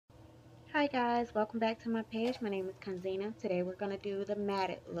Hi guys, welcome back to my page. My name is Kanzina. Today we're going to do the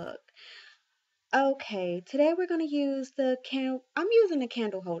matted look. Okay, today we're going to use I'm using a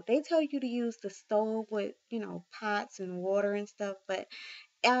candle holder. They tell you to use the stove with, pots and water and stuff, but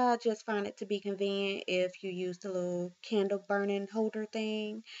I just find it to be convenient if you use the little candle burning holder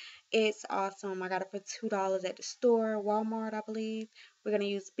thing. It's awesome. I got it for $2 at the store, Walmart, I believe. We're going to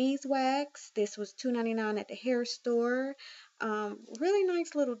use beeswax. This was $2.99 at the hair store. Really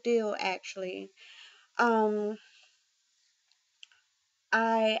nice little deal, actually. Um,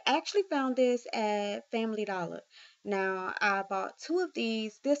 I actually found this at Family Dollar. Now, I bought two of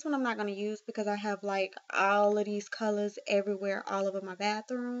these. This one I'm not going to use because I have like all of these colors everywhere, all over my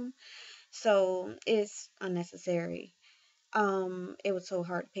bathroom. So it's unnecessary. It was so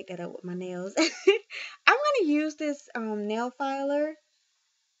hard to pick that up with my nails. I'm going to use this nail filer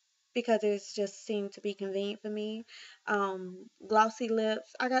because it's just seemed to be convenient for me. Glossy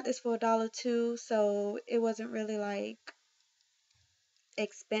lips. I got this for $1 too, so it wasn't really like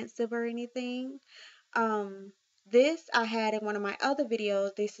expensive or anything. Um, this I had in one of my other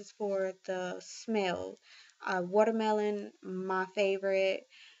videos. This is for the smell. Watermelon, my favorite.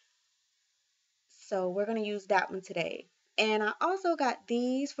 So we're gonna use that one today. And I also got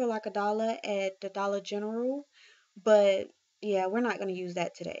these for like $1 at the Dollar General. But yeah, we're not gonna use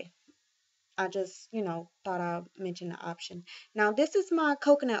that today. I just, thought I'd mention the option. Now, this is my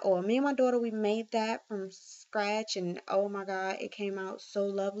coconut oil. Me and my daughter, we made that from scratch, and oh my God, it came out so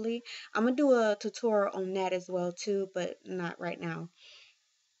lovely. I'm gonna do a tutorial on that as well too, but not right now.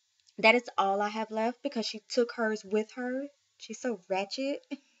 That is all I have left because she took hers with her. She's so ratchet.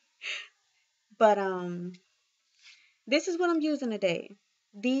 But this is what I'm using today.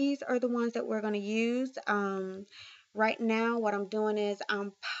 These are the ones that we're going to use. Right now, what I'm doing is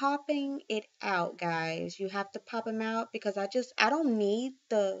I'm popping it out, guys. You have to pop them out because I don't need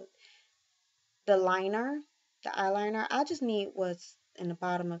the liner, the eyeliner. I just need what's in the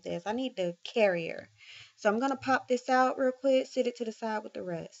bottom of this. I need the carrier. So I'm going to pop this out real quick, sit it to the side with the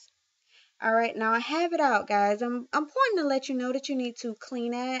rest. All right, now I have it out, guys. I'm pointing to let you know that you need to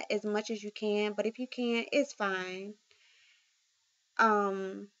clean it as much as you can, but if you can't, it's fine.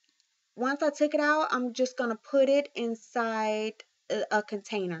 Um, Once I took it out, I'm just gonna put it inside a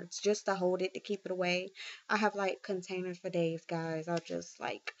container just to hold it to keep it away. I have like containers for days, guys. I'll just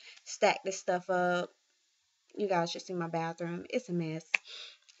like stack this stuff up. You guys should see my bathroom. It's a mess.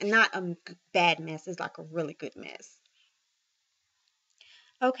 And not a bad mess, it's like a really good mess.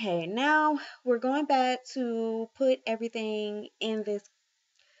 Okay, now we're going back to put everything in this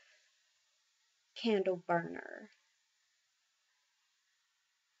candle burner.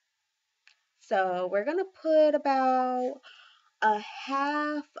 So we're gonna put about a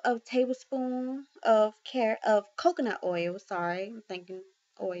half of tablespoon of coconut oil. Sorry, I'm thinking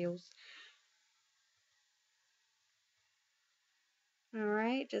oils. All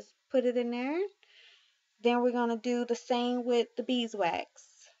right, just put it in there. Then we're gonna do the same with the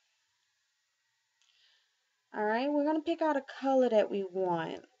beeswax. All right, we're gonna pick out a color that we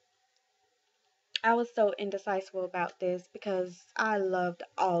want. I was so indecisive about this because I loved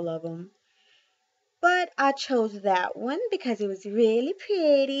all of them. But I chose that one because it was really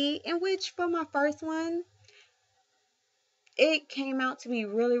pretty, in which for my first one, it came out to be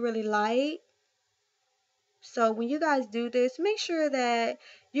really, really light. So when you guys do this, make sure that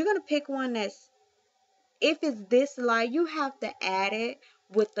you're going to pick one that's, if it's this light, you have to add it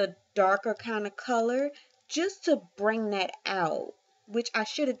with the darker kind of color just to bring that out, which I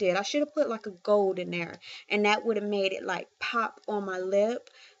should have did. I should have put like a gold in there, and that would have made it like pop on my lip,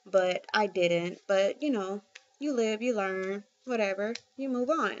 but I didn't. But you live, you learn, whatever, you move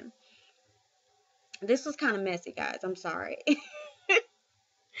on. This was kind of messy, guys. I'm sorry.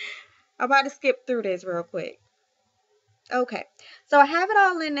 I'm about to skip through this real quick. Okay, so I have it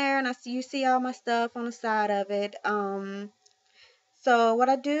all in there, and you see all my stuff on the side of it. So what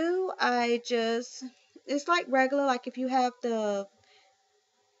I do, it's like regular, like if you have the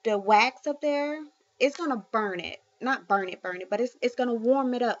wax up there, it's gonna burn it, not burn it, but it's gonna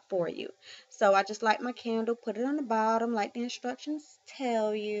warm it up for you. So I just light my candle, put it on the bottom, like the instructions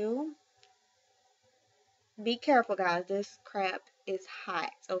tell you. Be careful, guys. This crap is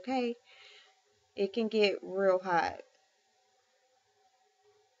hot. Okay, it can get real hot.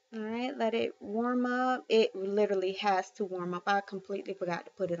 All right, let it warm up. It literally has to warm up. I completely forgot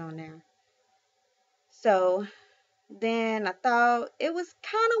to put it on there. So then I thought it was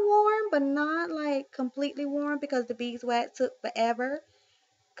kind of warm, but not like completely warm because the beeswax took forever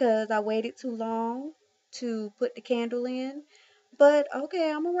because I waited too long to put the candle in. But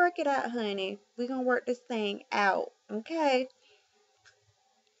okay, I'm gonna work it out, honey. We're gonna work this thing out. Okay.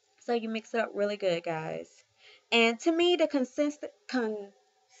 So you mix it up really good, guys. And to me, the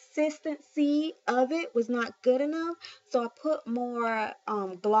consistency of it was not good enough. So I put more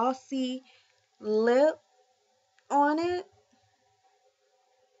glossy lip on it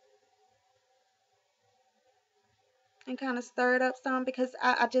and kind of stirred up some because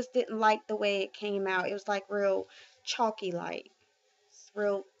I just didn't like the way it came out. It was like real chalky like. It's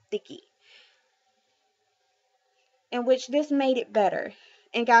real thicky. In which this made it better.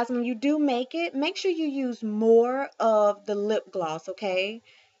 And guys, when you do make it, make sure you use more of the lip gloss, okay?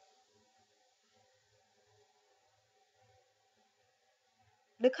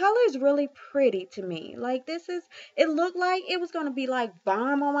 The color is really pretty to me. Like it looked like it was going to be like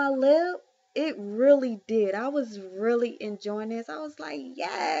bomb on my lip. It really did. I was really enjoying this. I was like,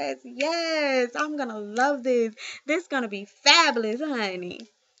 yes, yes, I'm going to love this. This is going to be fabulous, honey.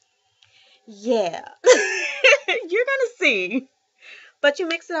 Yeah. You're going to see. But you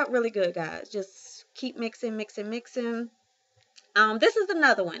mix it up really good, guys. Just keep mixing, mixing, mixing. This is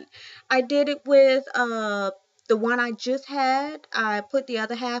another one. I did it with the one I just had. I put the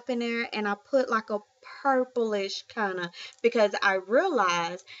other half in there and I put like a purplish kind of because I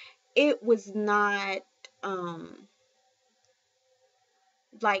realized it was not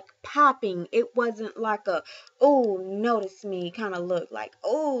like popping. It wasn't like a oh notice me kind of look like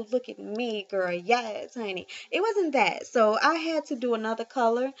oh look at me girl yes honey. It wasn't that. So I had to do another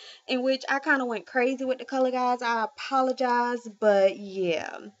color in which I kind of went crazy with the color, guys. I apologize, but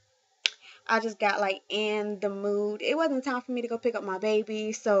yeah. I just got like in the mood. It wasn't time for me to go pick up my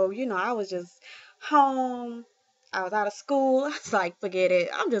baby. So, I was just home. I was out of school. I was like, forget it.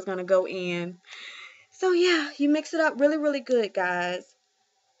 I'm just going to go in. So, yeah, you mix it up really, really good, guys.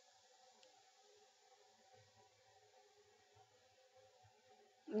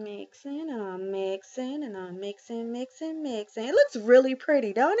 Mixing and I'm mixing and I'm mixing, mixing, mixing. It looks really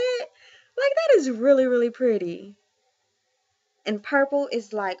pretty, don't it? Like, that is really, really pretty. And purple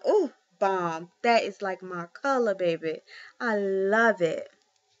is like, oh, bomb. That is like my color, baby. I love it.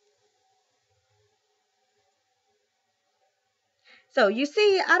 So you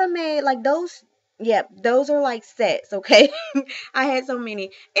see, I done made like those. Yep, those are like sets, okay? I had so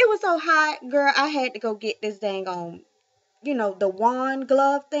many. It was so hot, girl. I had to go get this dang on, the wand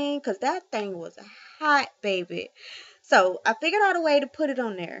glove thing, because that thing was hot, baby. So I figured out a way to put it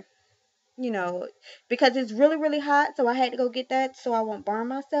on there, you know, because it's really, really hot. So I had to go get that so I won't burn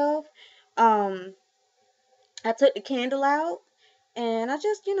myself. Um, I took the candle out and I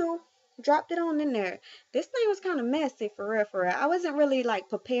just, dropped it on in there. This thing was kind of messy for real, for real. I wasn't really like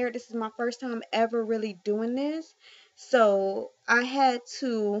prepared. This is my first time ever really doing this. So I had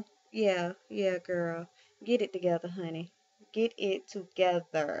to, yeah, yeah, girl. Get it together, honey. Get it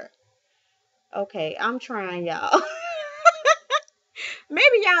together. Okay, I'm trying, y'all.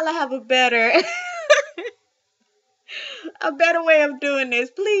 Maybe y'all will have a better a better way of doing this.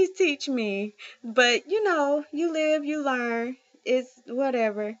 Please teach me. But you live, you learn. It's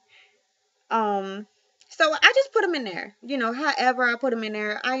whatever. Um, so I just put them in there. However I put them in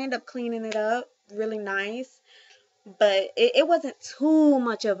there, I end up cleaning it up really nice. But it wasn't too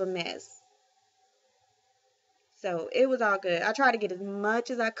much of a mess. So it was all good. I tried to get as much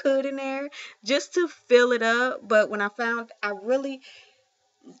as I could in there just to fill it up. But when I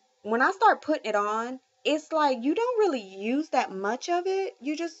start putting it on, it's like you don't really use that much of it.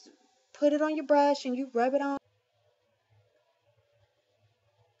 You just put it on your brush and you rub it on.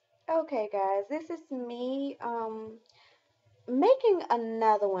 Okay, guys, this is me making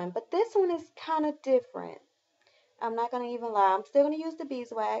another one, but this one is kind of different. I'm not going to even lie. I'm still going to use the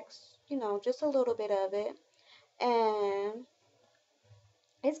beeswax, just a little bit of it. And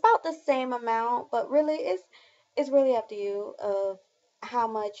it's about the same amount, but really it's really up to you of how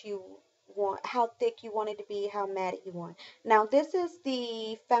much you want, how thick you want it to be, how matte you want. Now, this is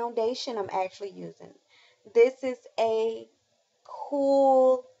the foundation I'm actually using. This is a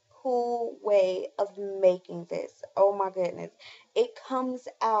cool, cool way of making this. Oh my goodness. It comes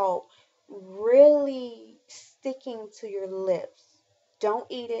out really sticking to your lips. Don't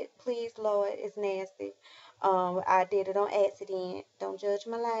eat it, please, Lord. It's nasty. I did it on accident. Don't judge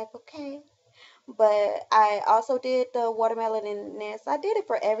my life, okay? But I also did the watermelon in this. I did it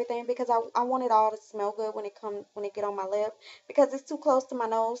for everything because I want it all to smell good when it get on my lip because it's too close to my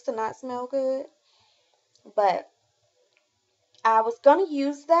nose to not smell good. But I was gonna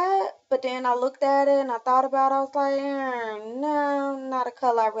use that, but then I looked at it and I thought about it. I was like, no, not a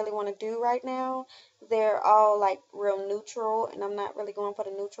color I really want to do right now. They're all like real neutral, and I'm not really going for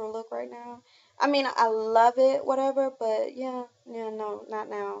the neutral look right now. I mean, I love it, whatever, but yeah, yeah, no, not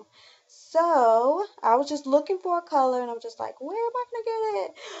now. So I was just looking for a color, and I'm just like, where am I gonna get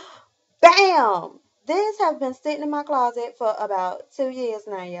it? Bam! This has been sitting in my closet for about 2 years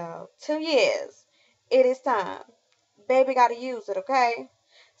now, y'all. 2 years. It is time. Baby gotta use it, okay?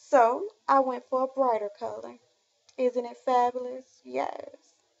 So, I went for a brighter color. Isn't it fabulous? Yes.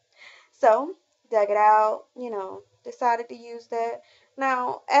 So, dug it out, decided to use that.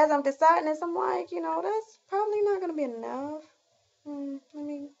 Now, as I'm deciding this, I'm like, that's probably not going to be enough. Let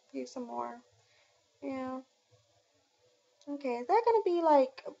me use some more. Yeah. Okay, is that going to be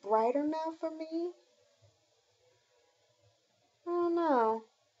like bright enough for me? I don't know.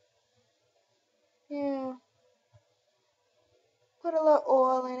 Yeah. Put a little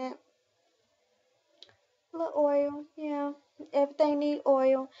oil in it. A little oil, yeah. Everything need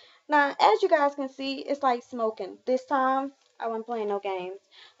oil. Now, as you guys can see, it's like smoking. This time, I wasn't playing no games.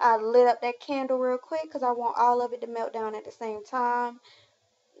 I lit up that candle real quick because I want all of it to melt down at the same time.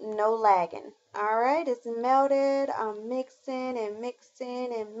 No lagging. Alright, it's melted. I'm mixing and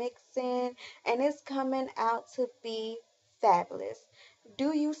mixing and mixing. And it's coming out to be fabulous.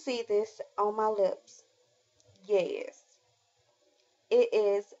 Do you see this on my lips? Yes. It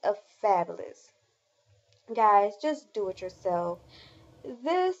is a fabulous. Guys, just do it yourself.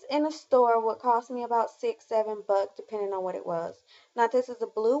 This in a store would cost me about $6, $7 depending on what it was. Now this is a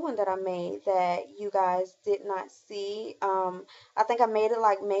blue one that I made that you guys did not see. I think I made it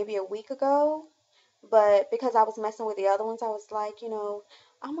like maybe a week ago, but because I was messing with the other ones, I was like,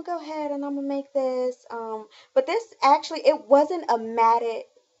 I'm gonna go ahead and I'm gonna make this. But this actually, it wasn't a matted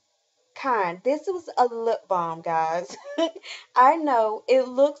kind. This was a lip balm, guys. I know it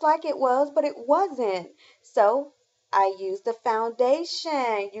looks like it was, but it wasn't. So I used the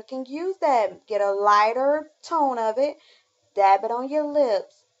foundation. You can use that. Get a lighter tone of it, dab it on your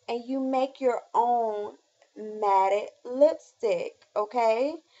lips, and you make your own matted lipstick,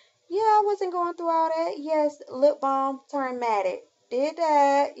 okay? Yeah, I wasn't going through all that. Yes, lip balm turned matted. Did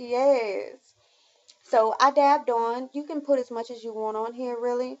that, yes. So I dabbed on. You can put as much as you want on here,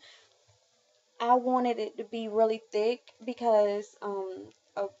 really. I wanted it to be really thick because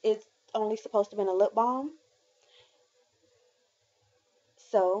it's only supposed to be in a lip balm.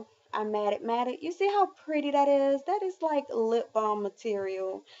 So I matted. You see how pretty that is? That is like lip balm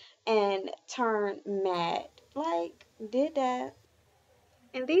material and turned matte. Like, did that.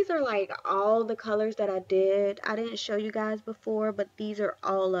 And these are like all the colors that I did. I didn't show you guys before, but these are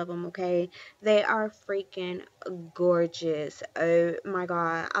all of them, okay? They are freaking gorgeous. Oh my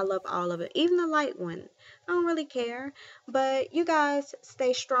God. I love all of it. Even the light one. I don't really care. But you guys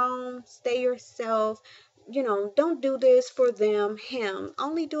stay strong. Stay yourself. Don't do this for them, him.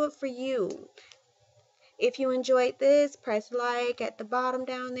 Only do it for you. If you enjoyed this, press like at the bottom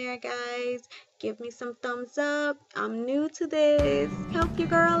down there, guys. Give me some thumbs up. I'm new to this. Help your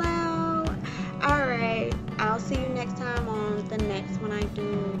girl out. Alright, I'll see you next time on the next one I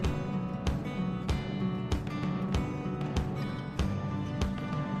do.